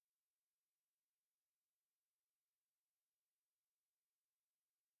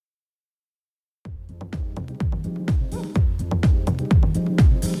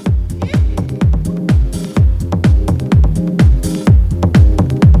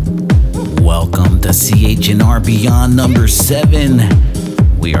CHNR Beyond number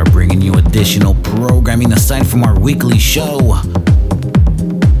 7. We are bringing you additional programming aside from our weekly show.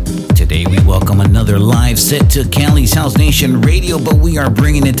 Today we welcome another live set to Cali's House Nation Radio, but we are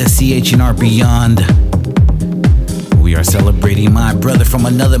bringing it to CHNR Beyond. We are celebrating my brother from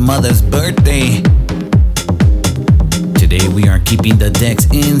another mother's birthday. Today we are keeping the decks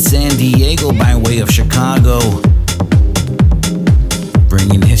in San Diego by way of Chicago,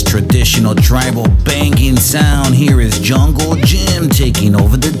 bringing his traditional tribal banging sound. Here is Jungle Jimn taking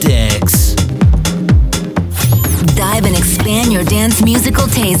over the decks. Dive and expand your dance musical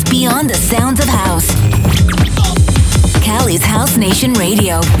taste beyond the sounds of house. Cali's House Nation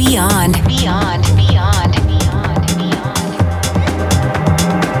Radio. Beyond.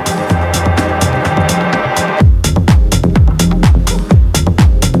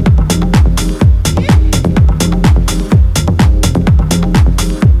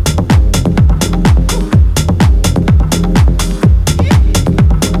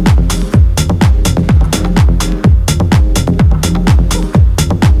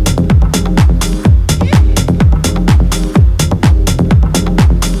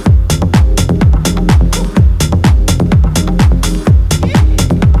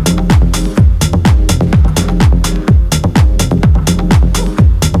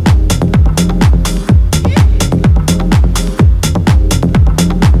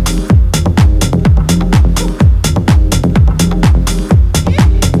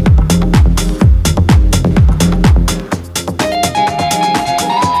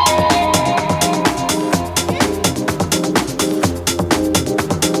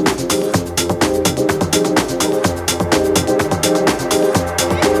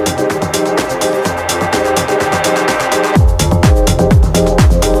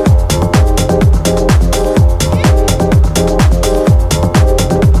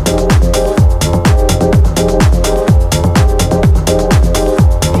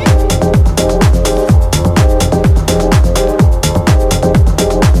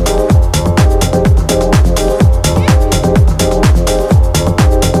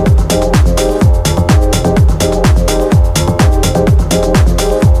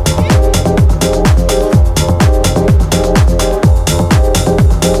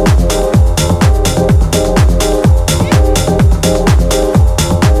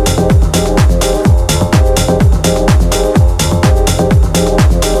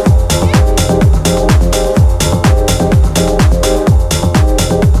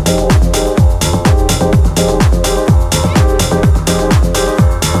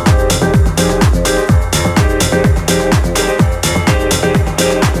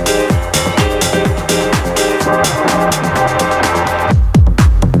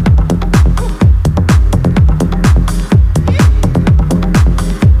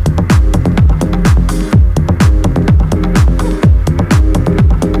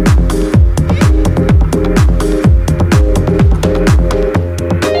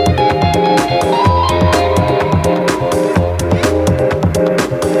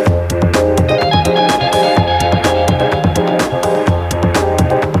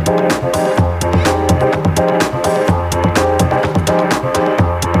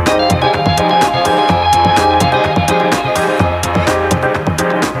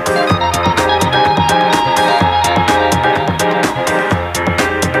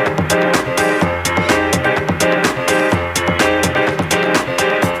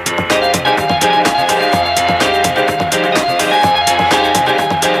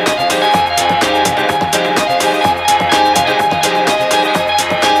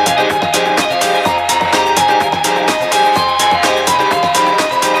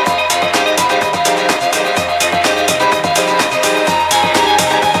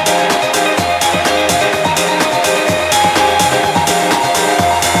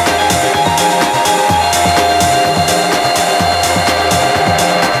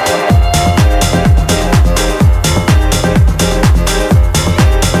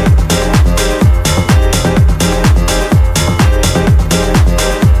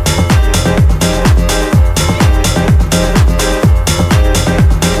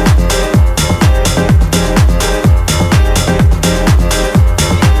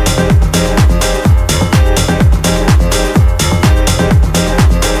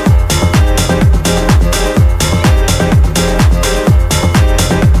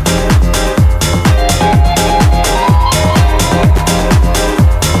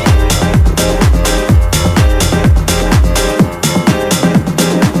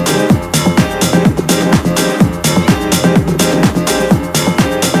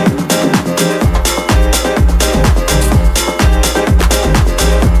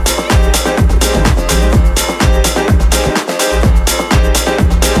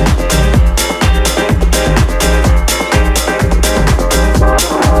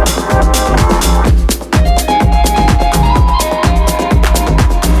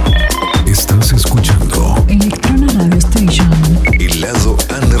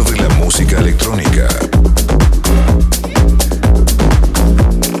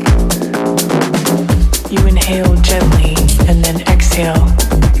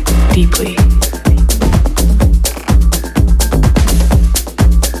 deeply.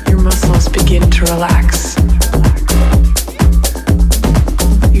 Your muscles begin to relax.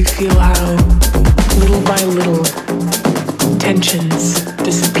 You feel how, little by little, tensions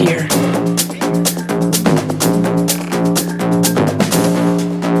disappear.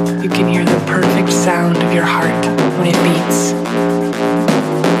 You can hear the perfect sound of your heart when it beats.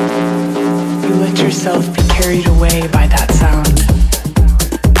 You let yourself be carried away by that sound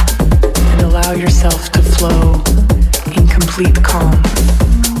and allow yourself to flow in complete calm.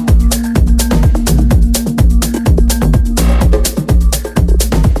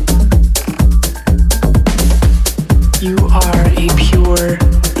 You are a pure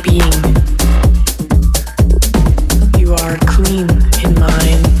being. You are clean in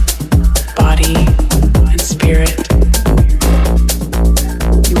mind, body, and spirit.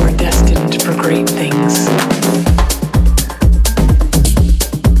 You are destined for great things.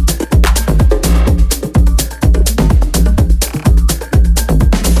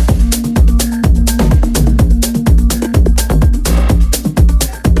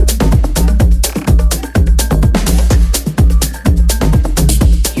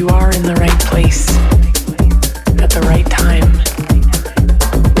 You are in the right place at the right time.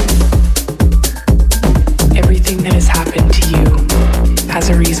 Everything that has happened to you has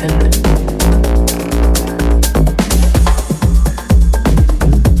a reason.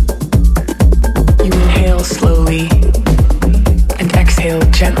 You inhale slowly and exhale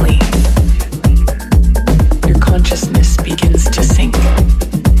gently. Your consciousness begins to sink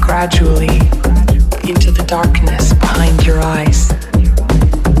gradually into the darkness behind your eyes.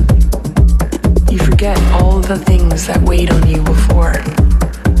 You forget all the things that weighed on you before,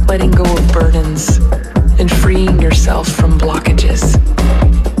 letting go of burdens and freeing yourself from blockages.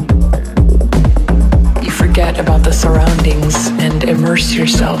 You forget about the surroundings and immerse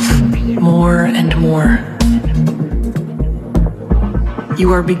yourself more and more.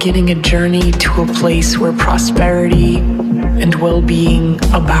 You are beginning a journey to a place where prosperity and well-being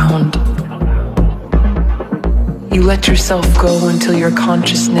abound. You let yourself go until your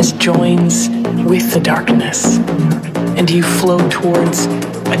consciousness joins with the darkness, and you flow towards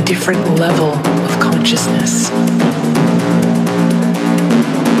a different level of consciousness.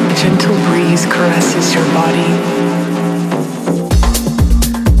 A gentle breeze caresses your body.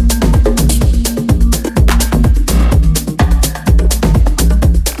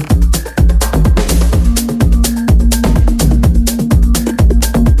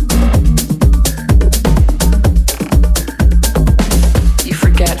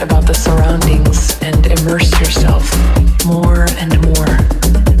 About the surroundings and immerse yourself more and more.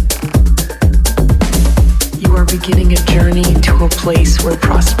 You are beginning a journey to a place where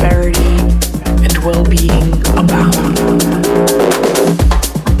prosperity and well-being abound.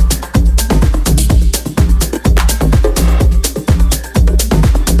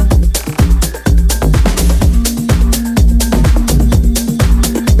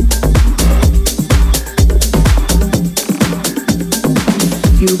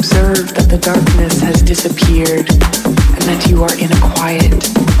 You observe that the darkness has disappeared and that you are in a quiet,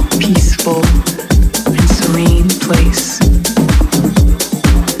 peaceful, and serene place.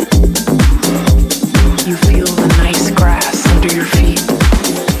 You feel the nice grass under your feet,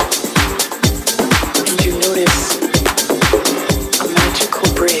 and you notice a magical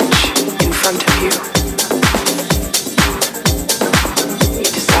bridge in front of you. You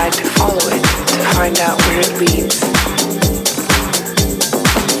decide to follow it to find out where it leads.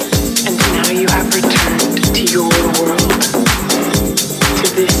 You have returned to your world, to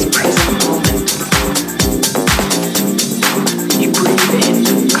this present moment. You breathe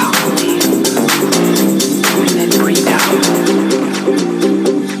in calmly, and then breathe out.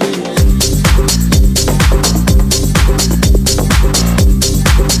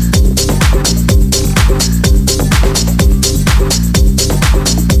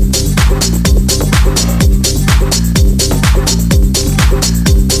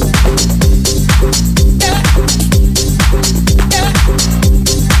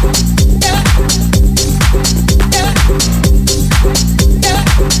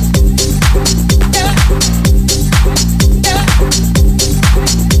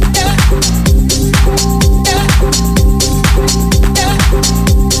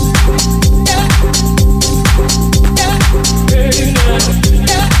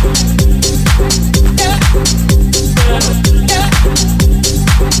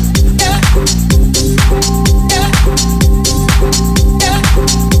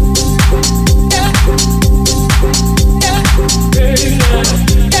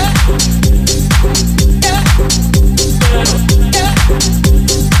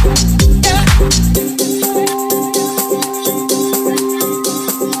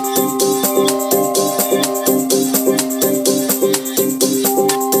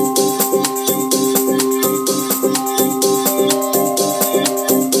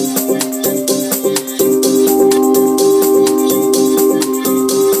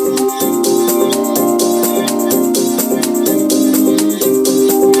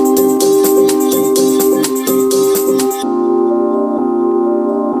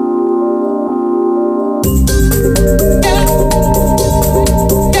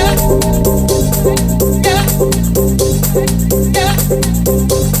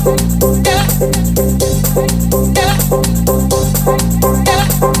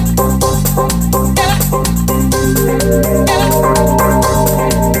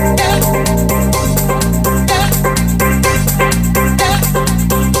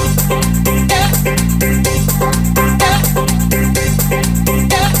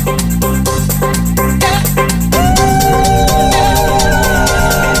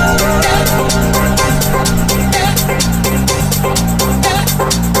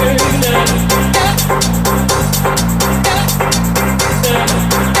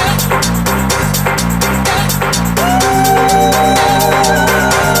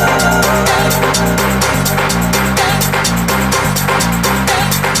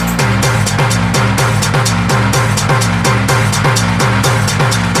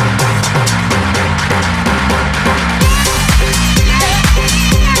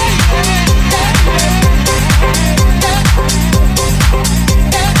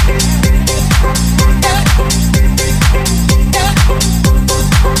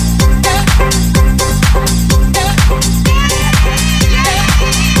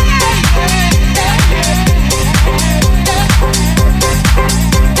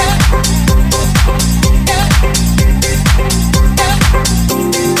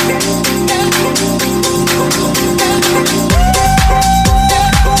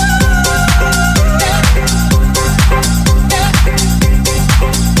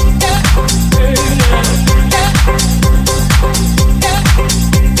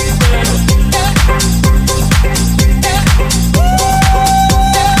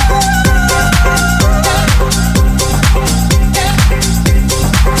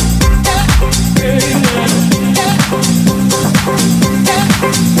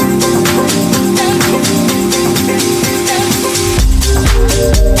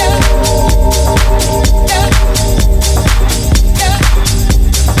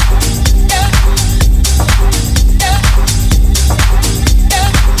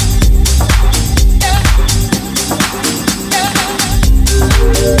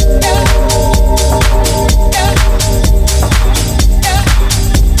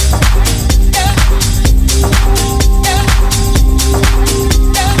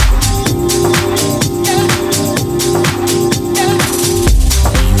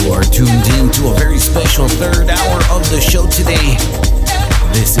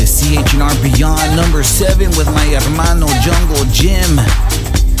 CHNR Beyond number 7 with my hermano Jungle Jimn.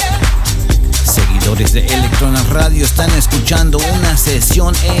 Seguidores de Electrona Radio están escuchando una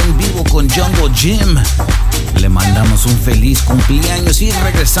sesión en vivo con Jungle Jimn. Le mandamos un feliz cumpleaños y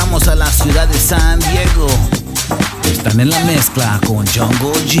regresamos a la ciudad de San Diego. Están en la mezcla con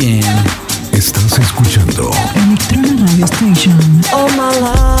Jungle Jimn. Estás escuchando Electrona Radio Station. Oh my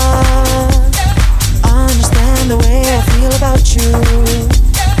love, I understand the way I feel about you.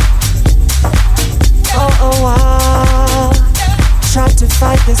 I tried to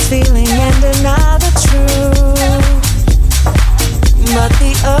fight this feeling and deny the truth, but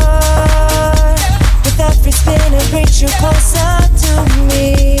the earth, with every spin it brings you closer to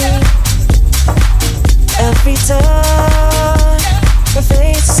me. Every turn, your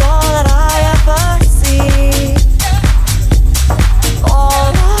face is all that I ever see.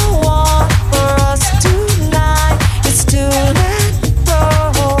 All I want for us tonight is to let go.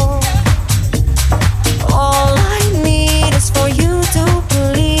 All I need is for you to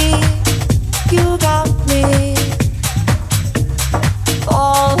believe you got me.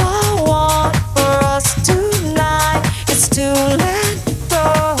 All I want for us tonight is to let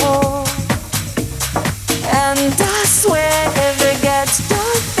go. And I swear if it gets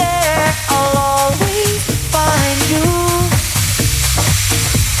dark there, I'll always find you.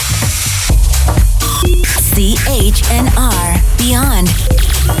 CHNR Beyond.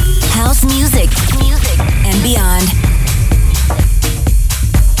 House music and beyond.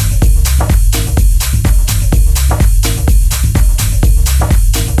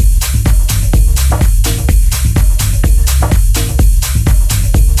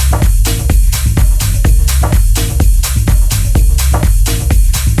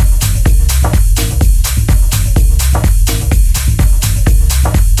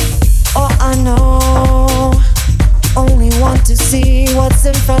 To see what's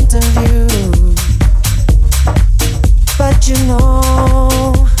in front of you, but you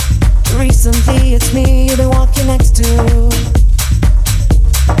know, recently it's me you've been walking next to.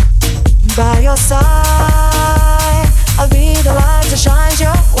 By your side, I'll be the light that shines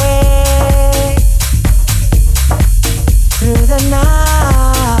your way through the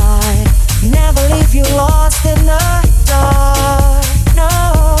night. Never leave you lost in the dark. No,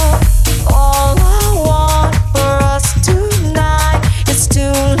 all I want for us tonight is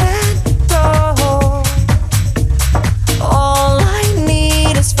to let go. All I need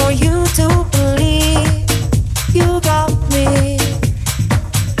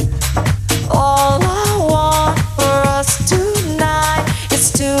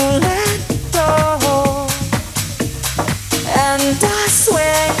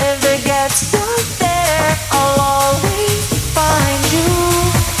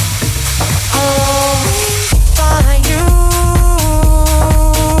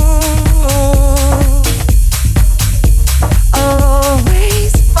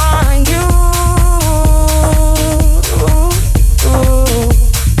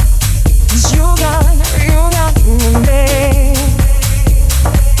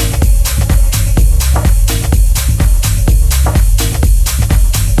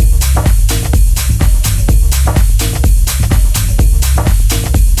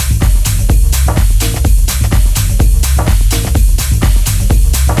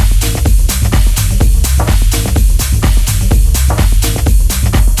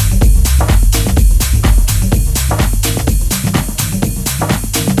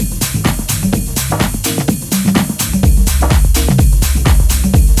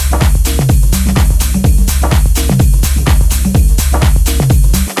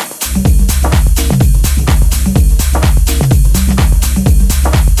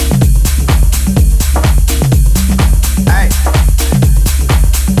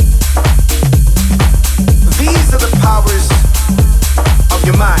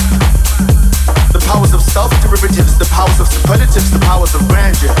Self-derivatives, the powers of superlatives, the powers of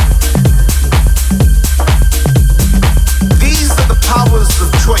grandeur. These are the powers of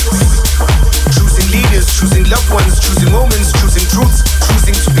choice. Choosing leaders, choosing loved ones, choosing moments, choosing truths,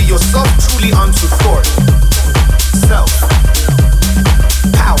 choosing to be yourself truly unto thought. Self.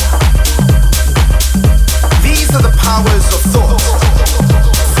 Power. These are the powers of thought.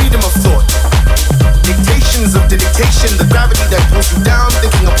 Freedom of thought. Dictations of the dictation, the gravity that pulls you down,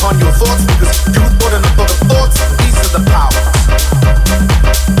 thinking upon your thoughts, because you thought and a thought of thoughts. These are the powers.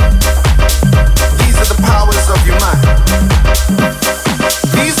 These are the powers of your mind.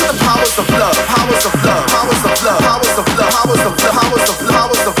 These are the powers of love, powers of love, powers of love, powers of love, powers of love, powers of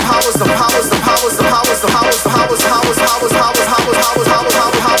powers of powers of powers of powers of powers of powers of powers powers powers powers powers powers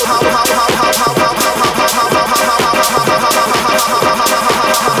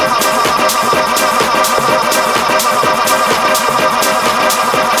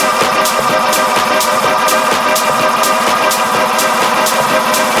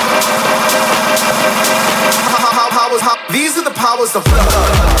These are the powers of love.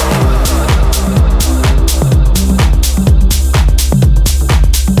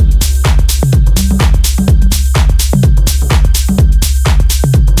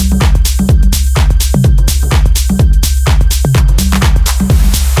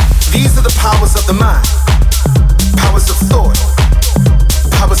 These are the powers of the mind, powers of thought,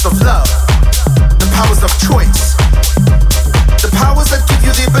 powers of love, the powers of choice, the powers that give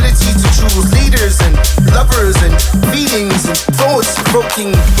you the ability to choose leaders and lovers and feelings and thoughts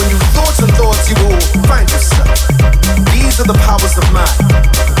provoking. When you thoughts and thoughts, you will find yourself. These are the powers of mind,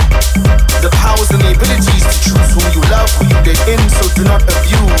 the powers and the abilities to choose who you love, who you let in, so do not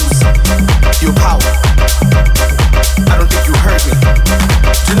abuse your power. I don't think you heard me.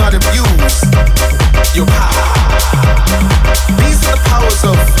 Do not abuse your power. These are the powers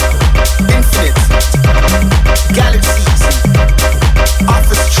of infinite galaxies,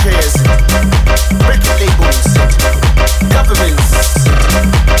 office chairs, record labels, governments,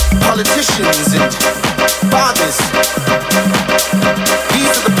 politicians, and fathers.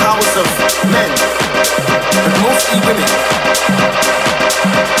 These are the powers of men, but mostly women,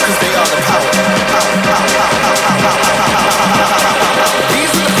 because they are the power.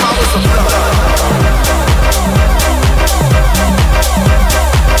 These are the powers of love.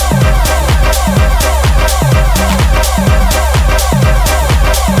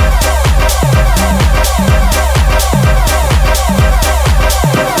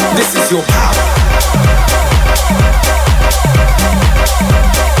 This is your power.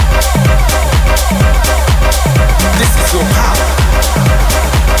 This is your power.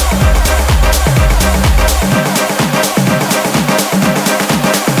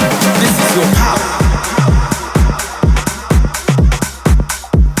 This is your power.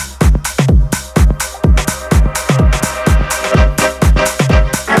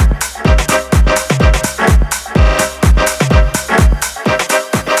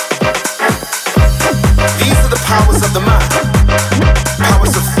 Powers of the mind,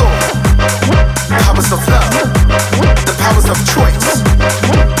 powers of thought, powers of love, the powers of choice,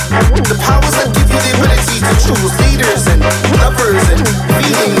 the powers that give you the ability to choose leaders and lovers and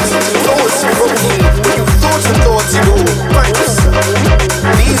feelings and thoughts provoking. When you thoughts and thoughts, you will find yourself.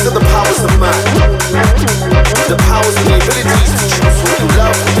 These are the powers of mind, the powers and the abilities to choose who you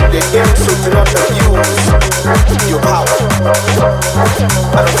love, who you let in, so do not abuse your power.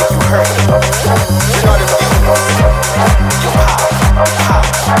 I don't think you heard me. Do not abuse your power.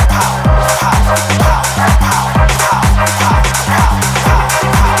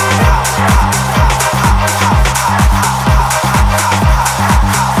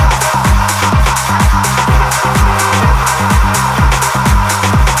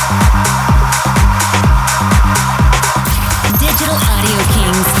 Digital Audio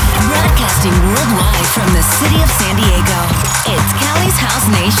Kings, broadcasting worldwide from the city of San Diego. It's Cali's House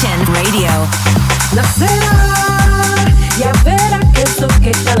Nation Radio. Nacerá, ya verá que eso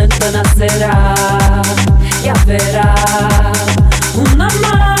que calenta nacerá. Ya verá, una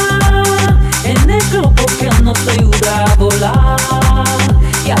más en el globo que nos ayuda a volar.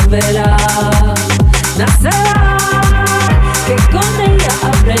 Ya verá, nacerá, que con ella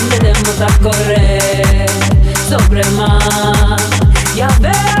aprenderemos a correr sobre mar. Ya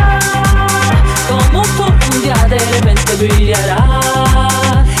verá, como un día de repente brillará.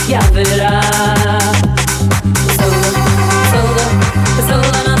 Ya verá.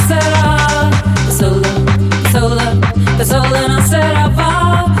 Sola nacerá, sola nacerá, va.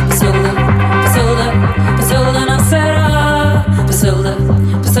 Sola nacerá,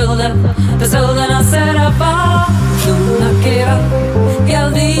 sola nacerá, va. Luna que va, que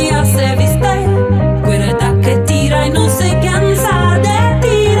al día se viste, cuida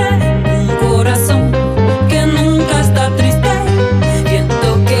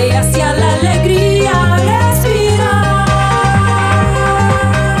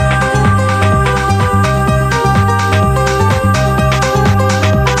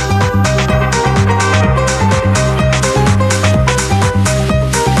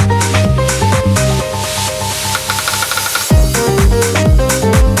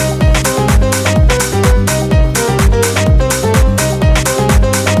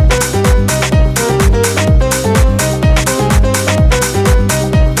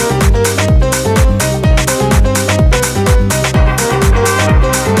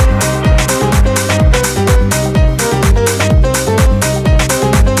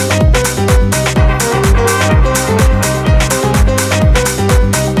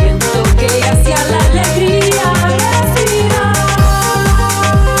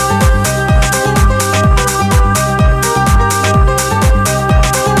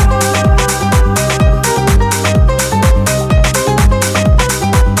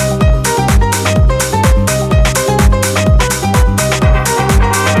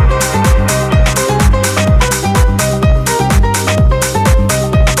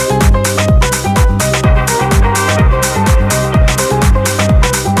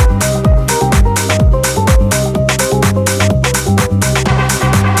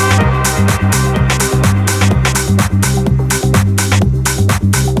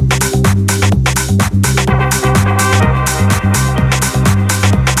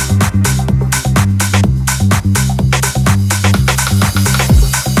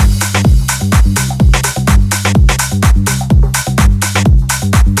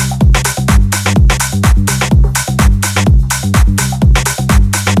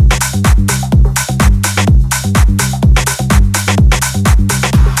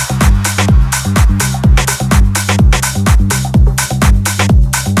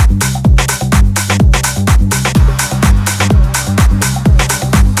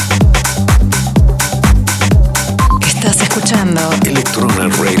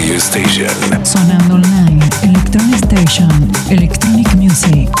Electronic Radio Station. Sonando online, Electronic Station, Electronic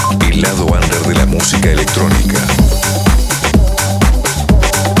Music. El lado under de la música electrónica.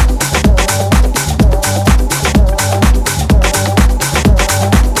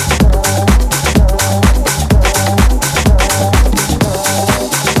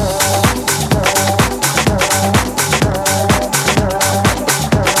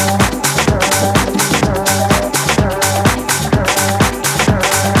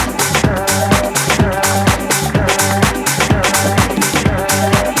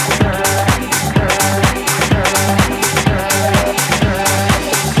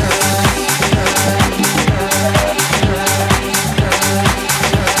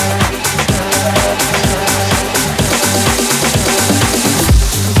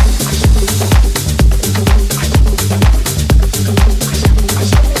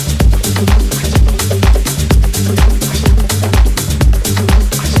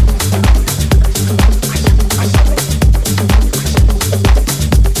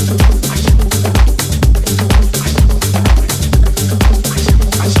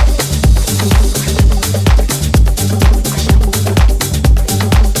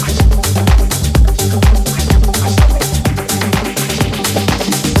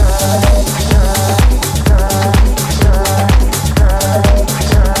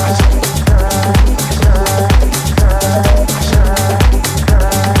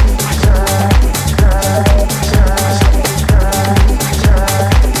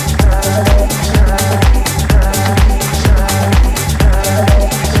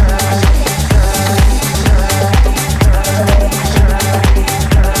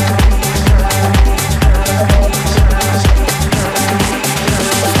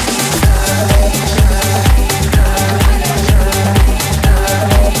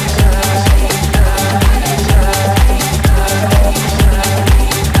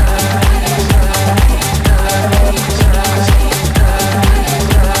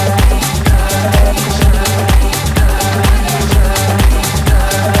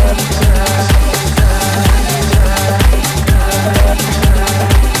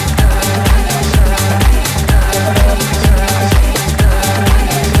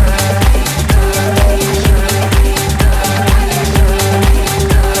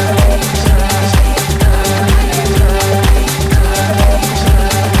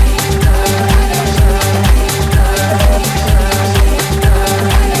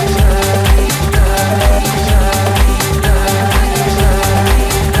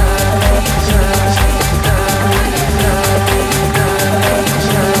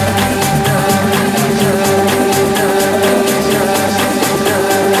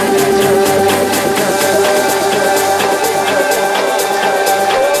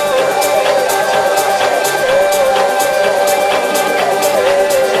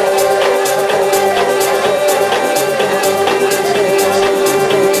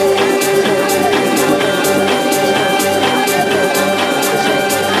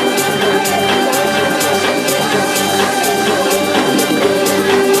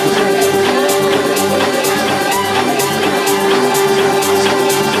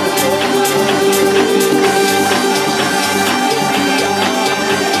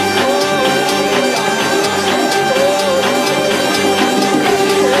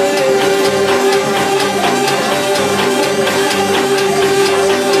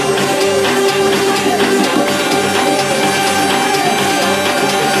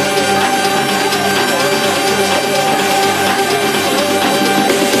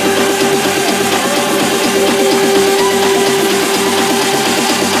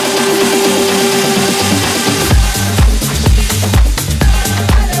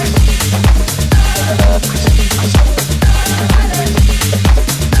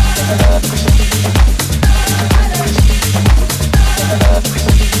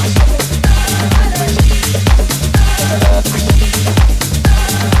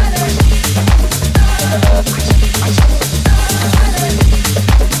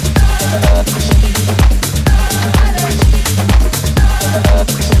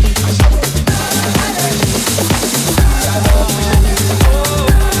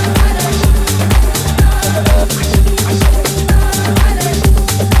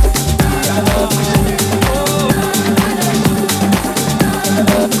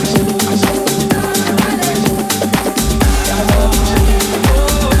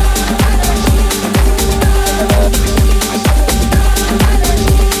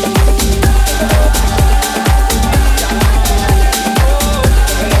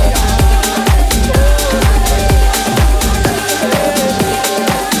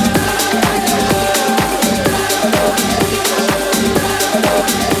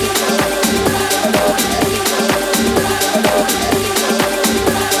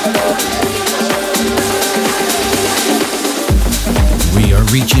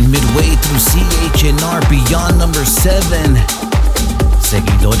 CHNR Beyond number 7.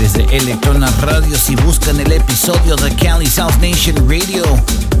 Seguidores de Electrona Radio, si buscan el episodio de Cali's House Nation Radio,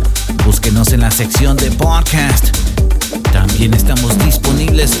 búsquenos en la sección de podcast. También estamos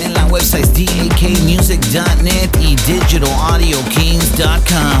disponibles en la website dakmusic.net y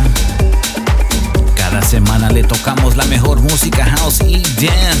digitalaudiokings.com. Cada semana le tocamos la mejor música house y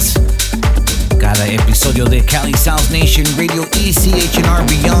dance. Cada episodio de Cali's House Nation Radio y CHNR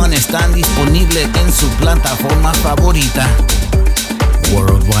Beyond están disponibles en su plataforma favorita.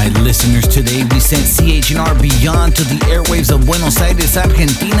 Worldwide listeners, today we sent CHNR Beyond to the airwaves of Buenos Aires,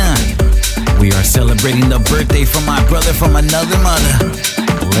 Argentina. We are celebrating the birthday from my brother from another mother.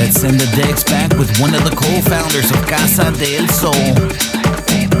 Let's send the decks back with one of the co-founders of Casa del Sol.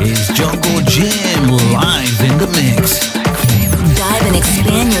 It's Jungle Jimn live in the mix. Dive and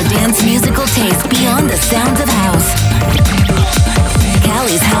expand your dance musical taste beyond the sounds of house.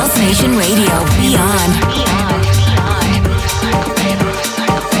 Cali's House Nation Radio Beyond.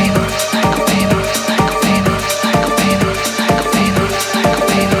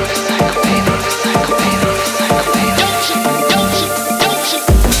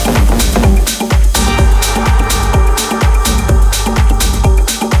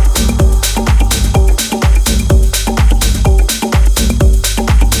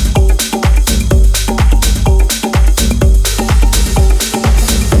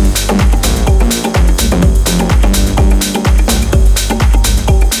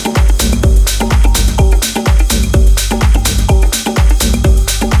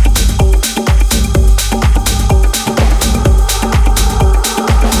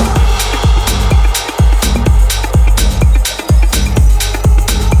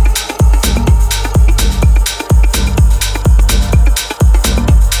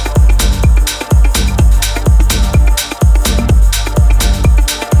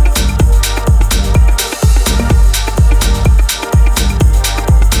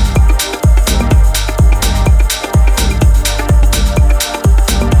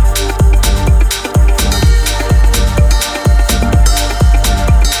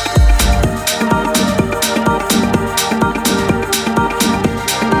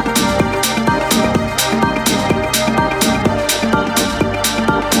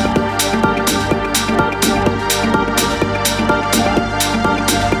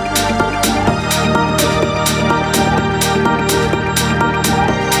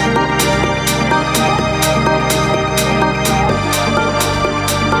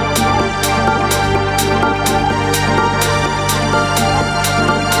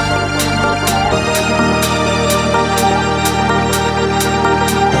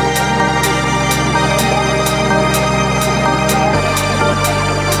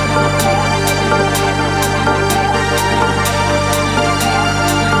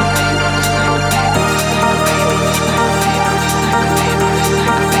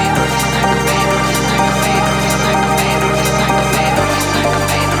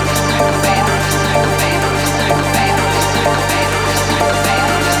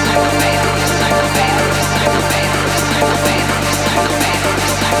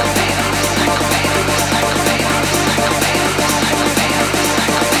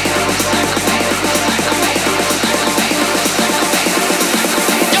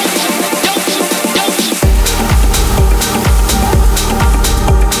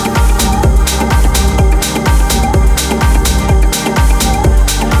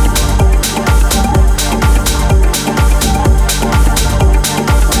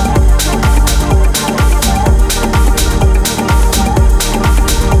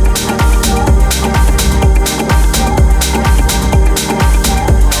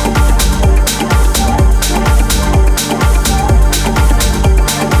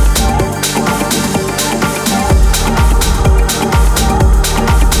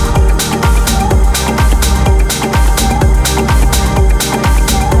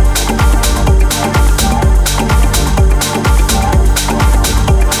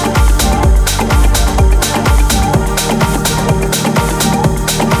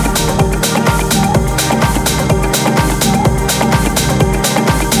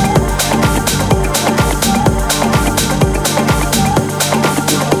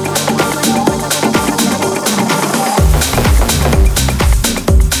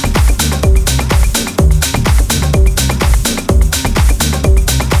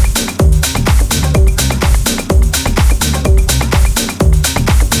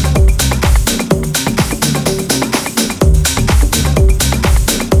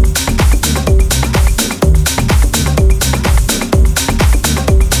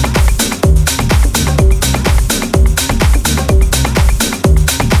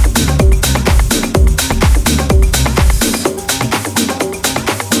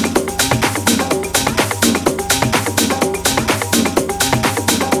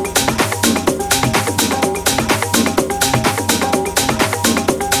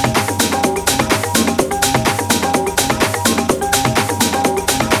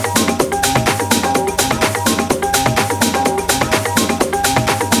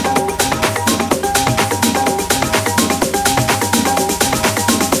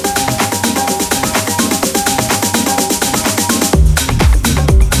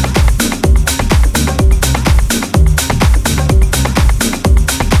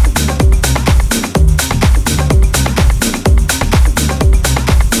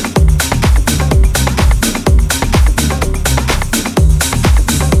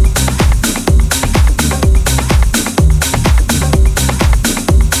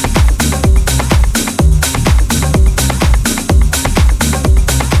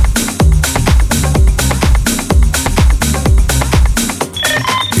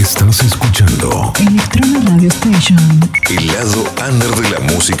 escuchando Electrona Radio Station. el lado under de la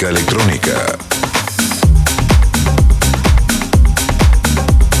música electrónica.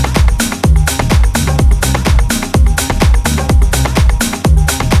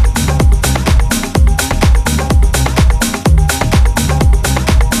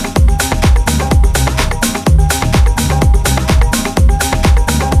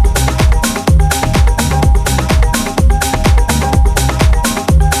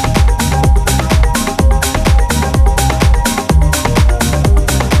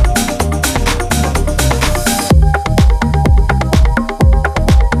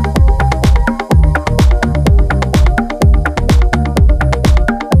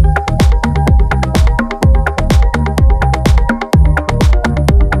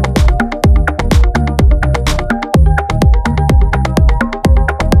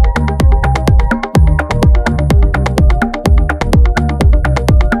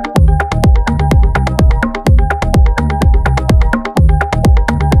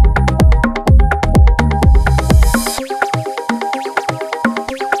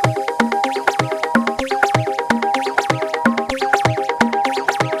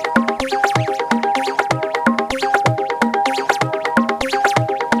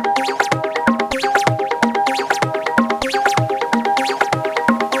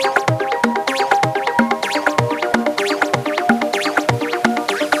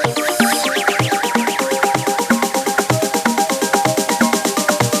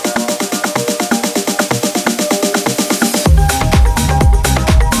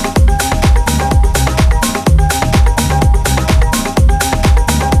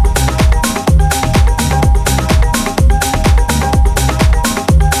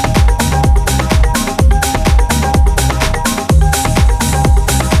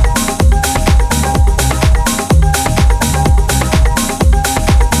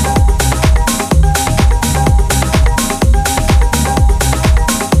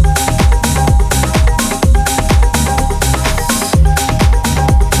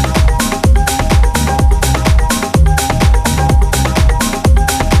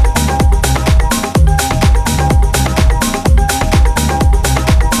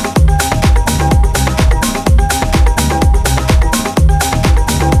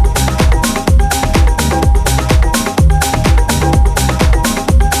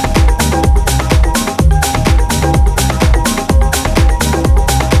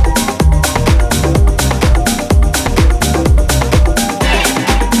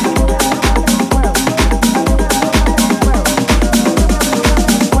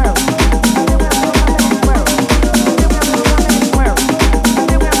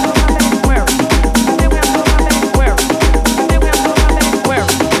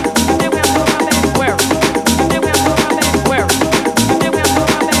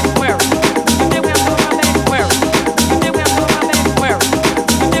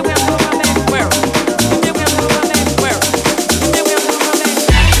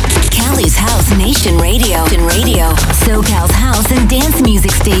 SoCal's house and dance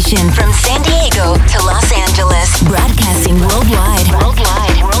music station from San Diego to Los Angeles, broadcasting worldwide.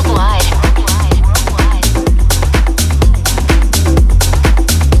 Worldwide.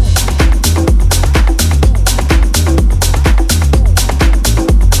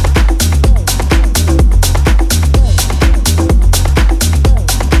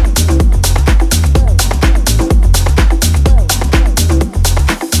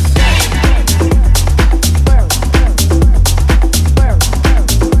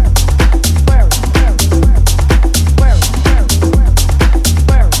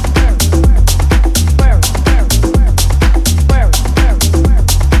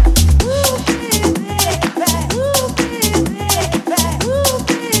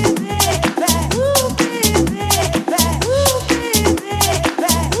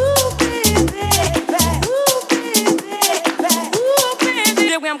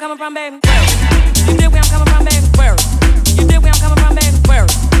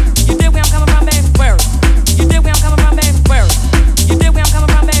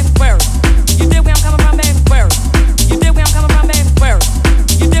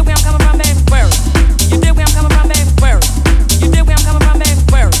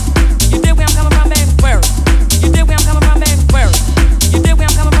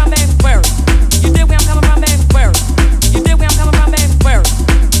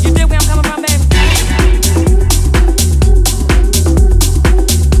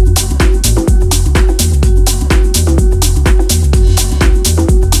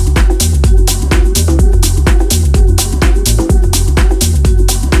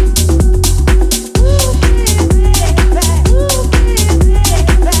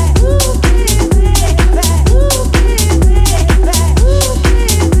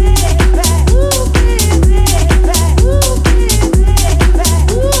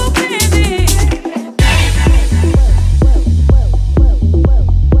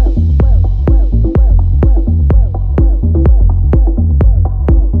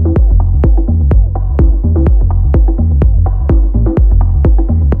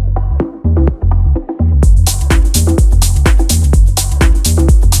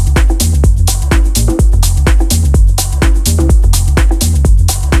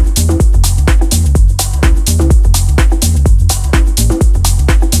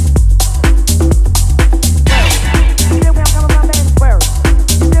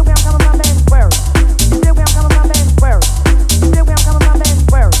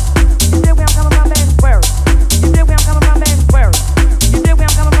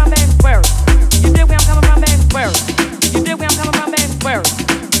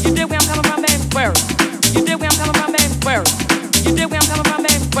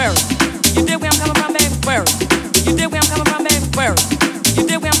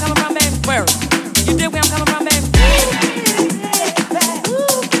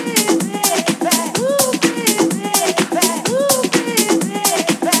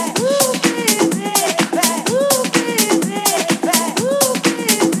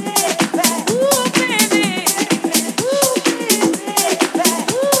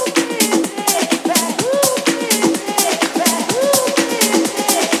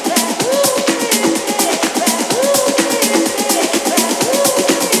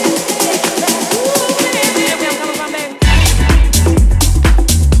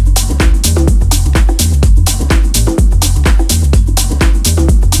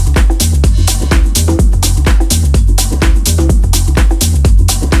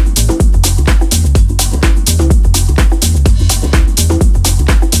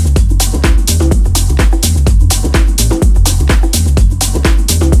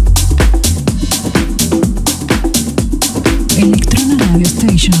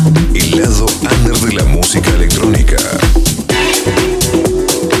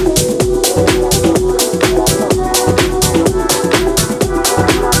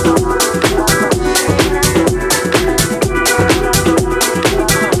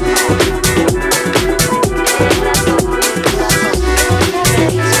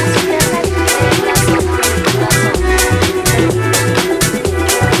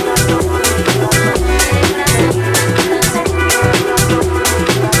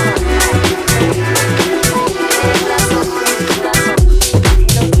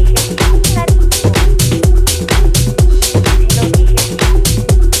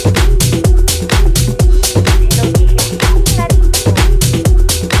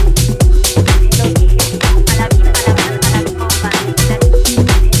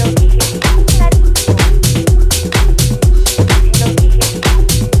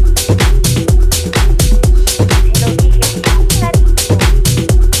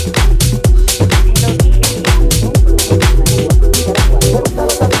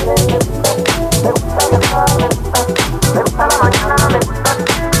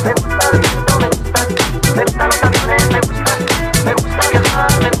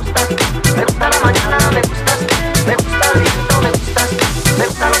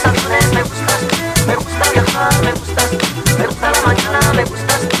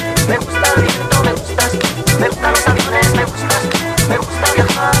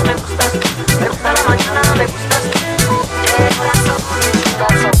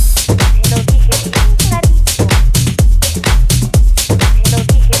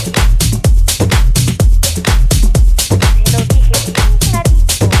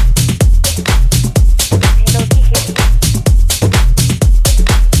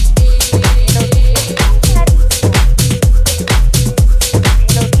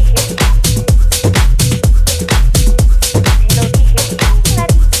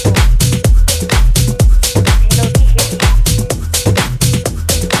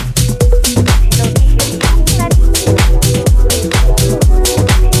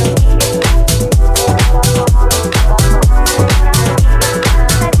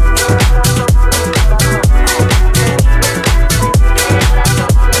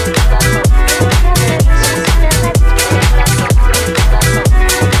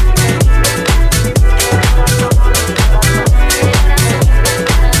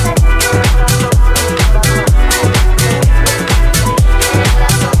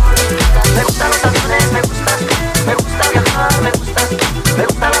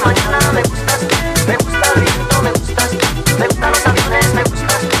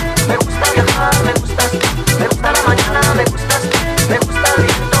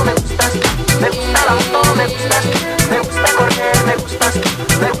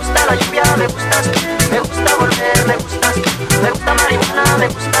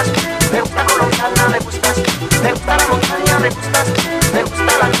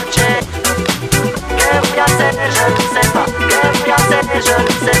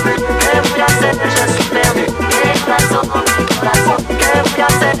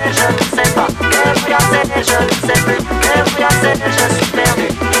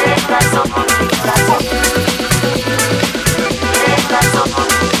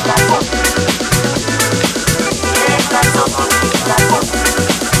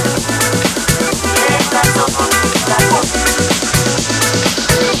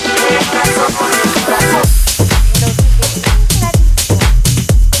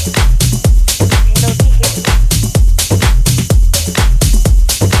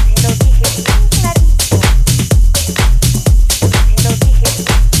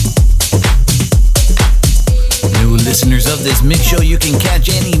 of this mix show, you can catch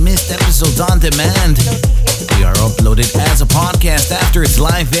any missed episodes on demand. We are uploaded as a podcast after its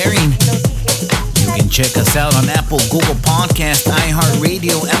live airing. You can check us out on Apple, Google Podcast,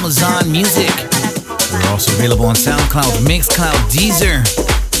 iHeartRadio, Amazon Music. We're also available on SoundCloud, Mixcloud, Deezer.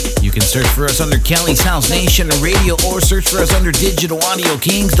 You can search for us under Cali's House Nation Radio or search for us under Digital Audio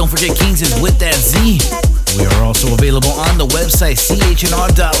Kings. Don't forget Kings is with that Z. We are also available on the website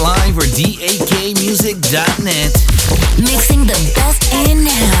CHNR.live or DAKmusic.net. Mixing the best in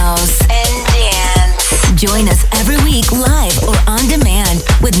house and dance. Join us every week live or on demand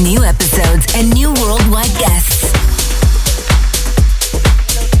with new episodes and new worldwide guests.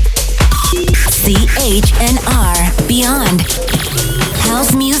 CHNR Beyond.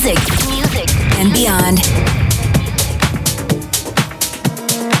 House music and beyond.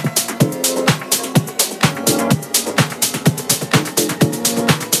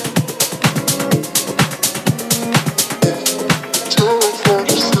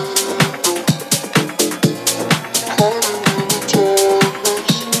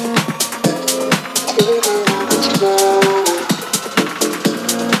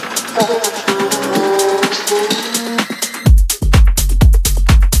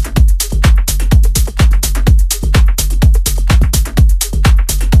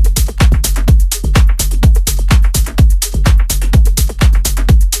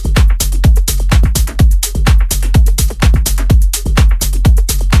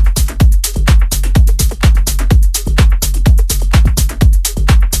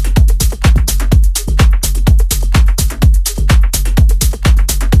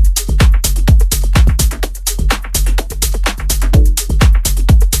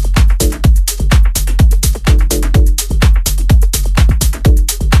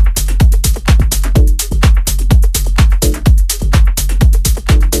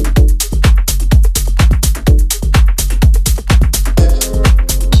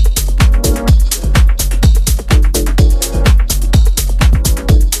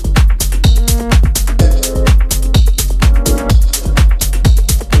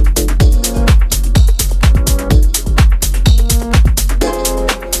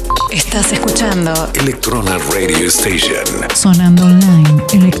 Electrona Radio Station. Sonando online,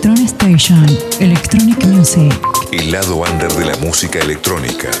 Electronic Station, Electronic Music. El lado under de la música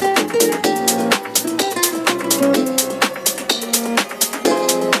electrónica.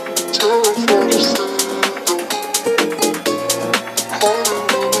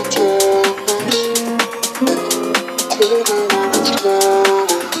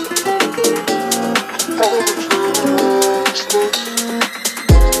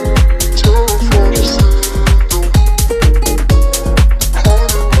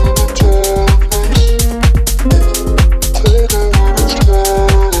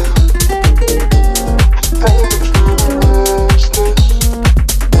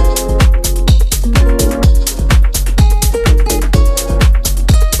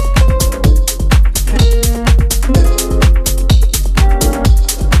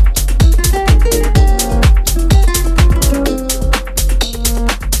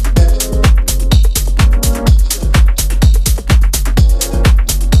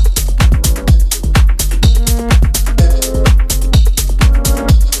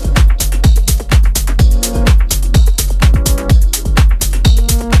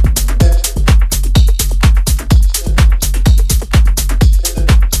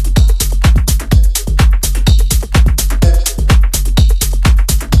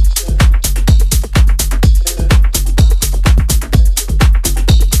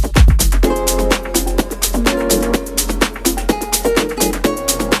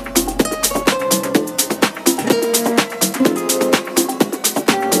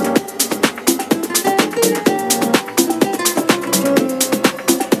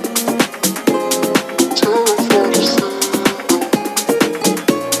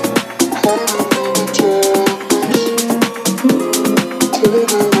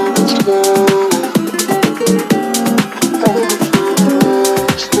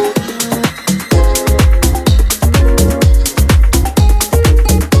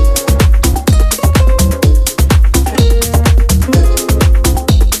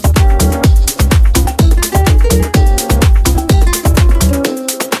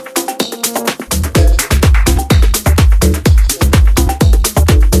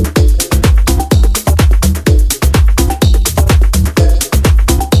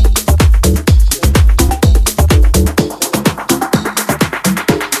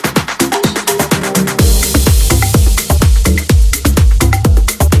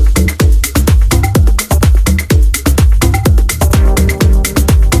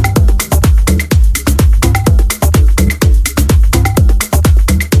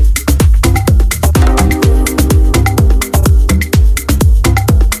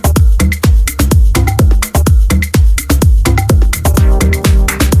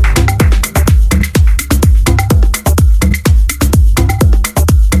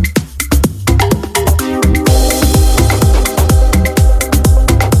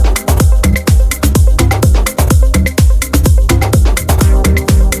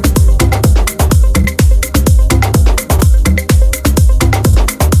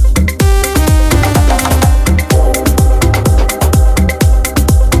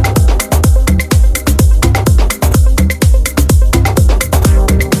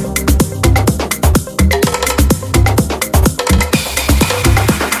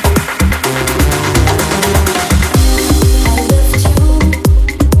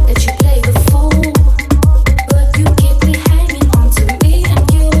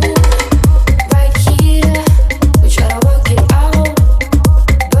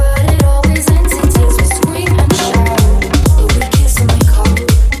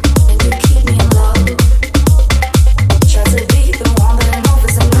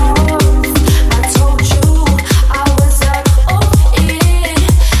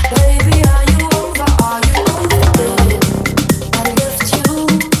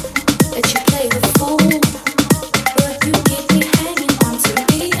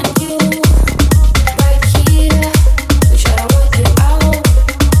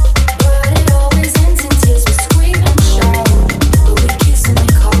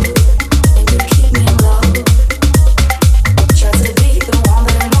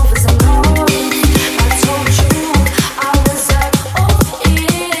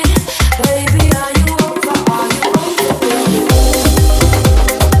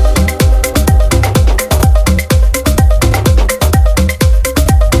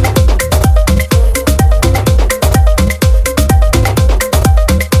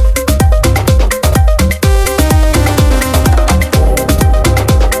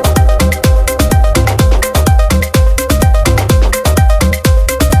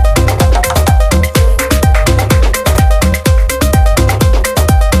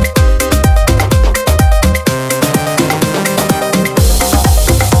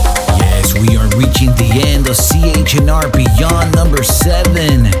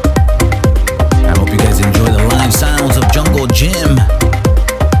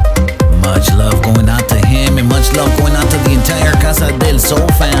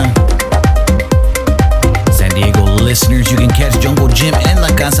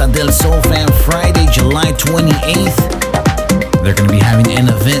 Casa del Sol Fan Friday, July 28th. They're going to be having an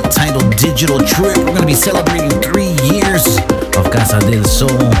event titled Digital Trip. We're going to be celebrating 3 years of Casa del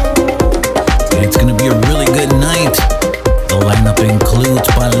Sol. It's going to be a really good night. The lineup includes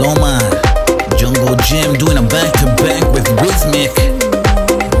Paloma, Jungle Jimn doing a back-to-back with Rhythmic.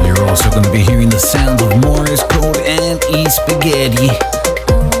 You're also going to be hearing the sounds of Morris Code and E-Spaghetti.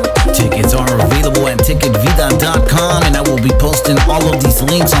 Tickets are available at ticketvida.com, and I will be posting all of these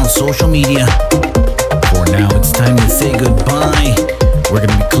links on social media. For now, it's time to say goodbye. We're going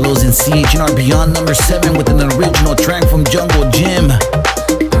to be closing CHNR Beyond number 7 with an original track from Jungle Jimn.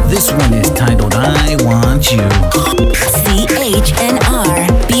 This one is titled I Want You.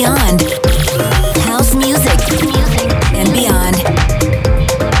 CHNR Beyond. House music and beyond.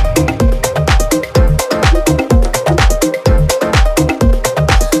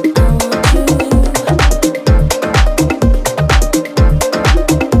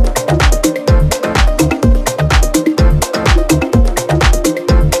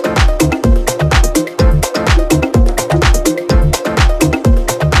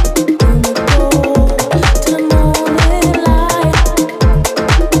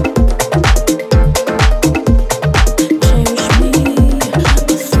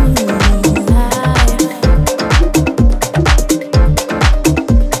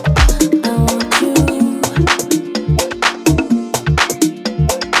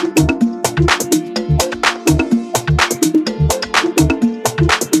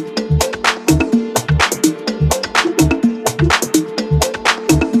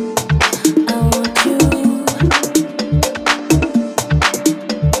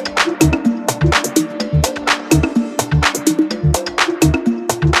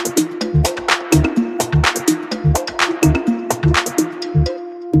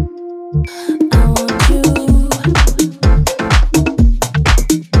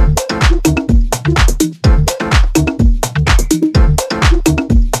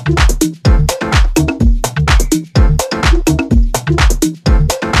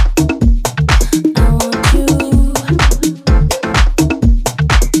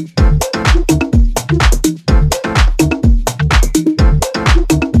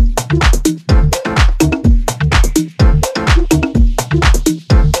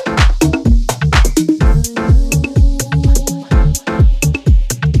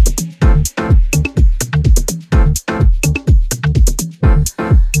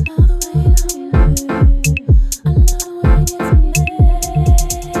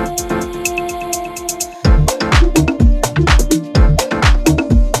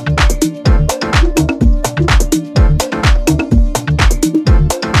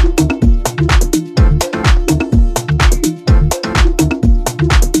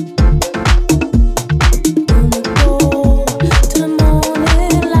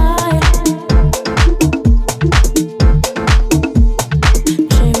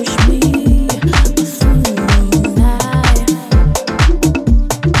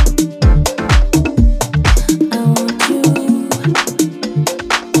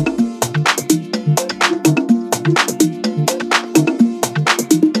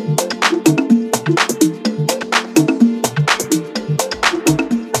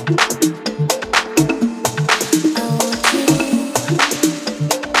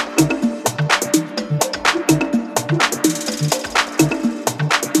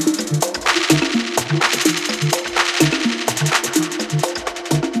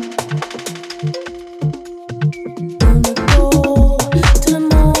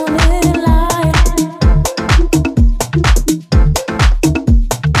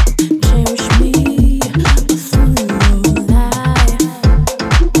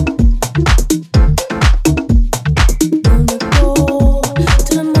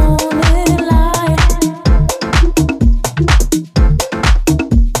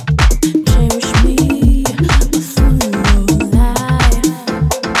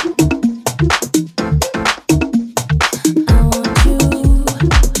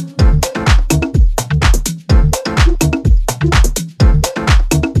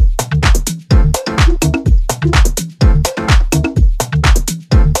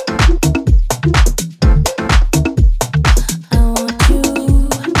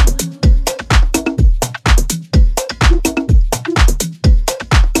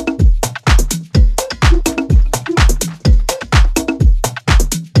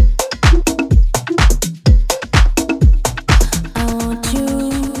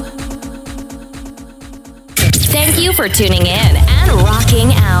 for tuning in and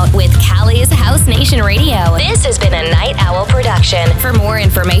rocking out with Cali's House Nation Radio. This has been a Night Owl production. production. For more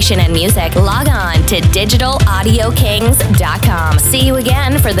information and music, log on to digitalaudiokings.com. See you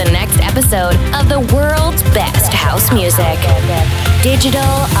again for the next episode of the world's best house music. Digital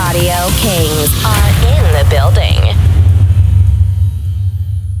Audio Kings are in the building.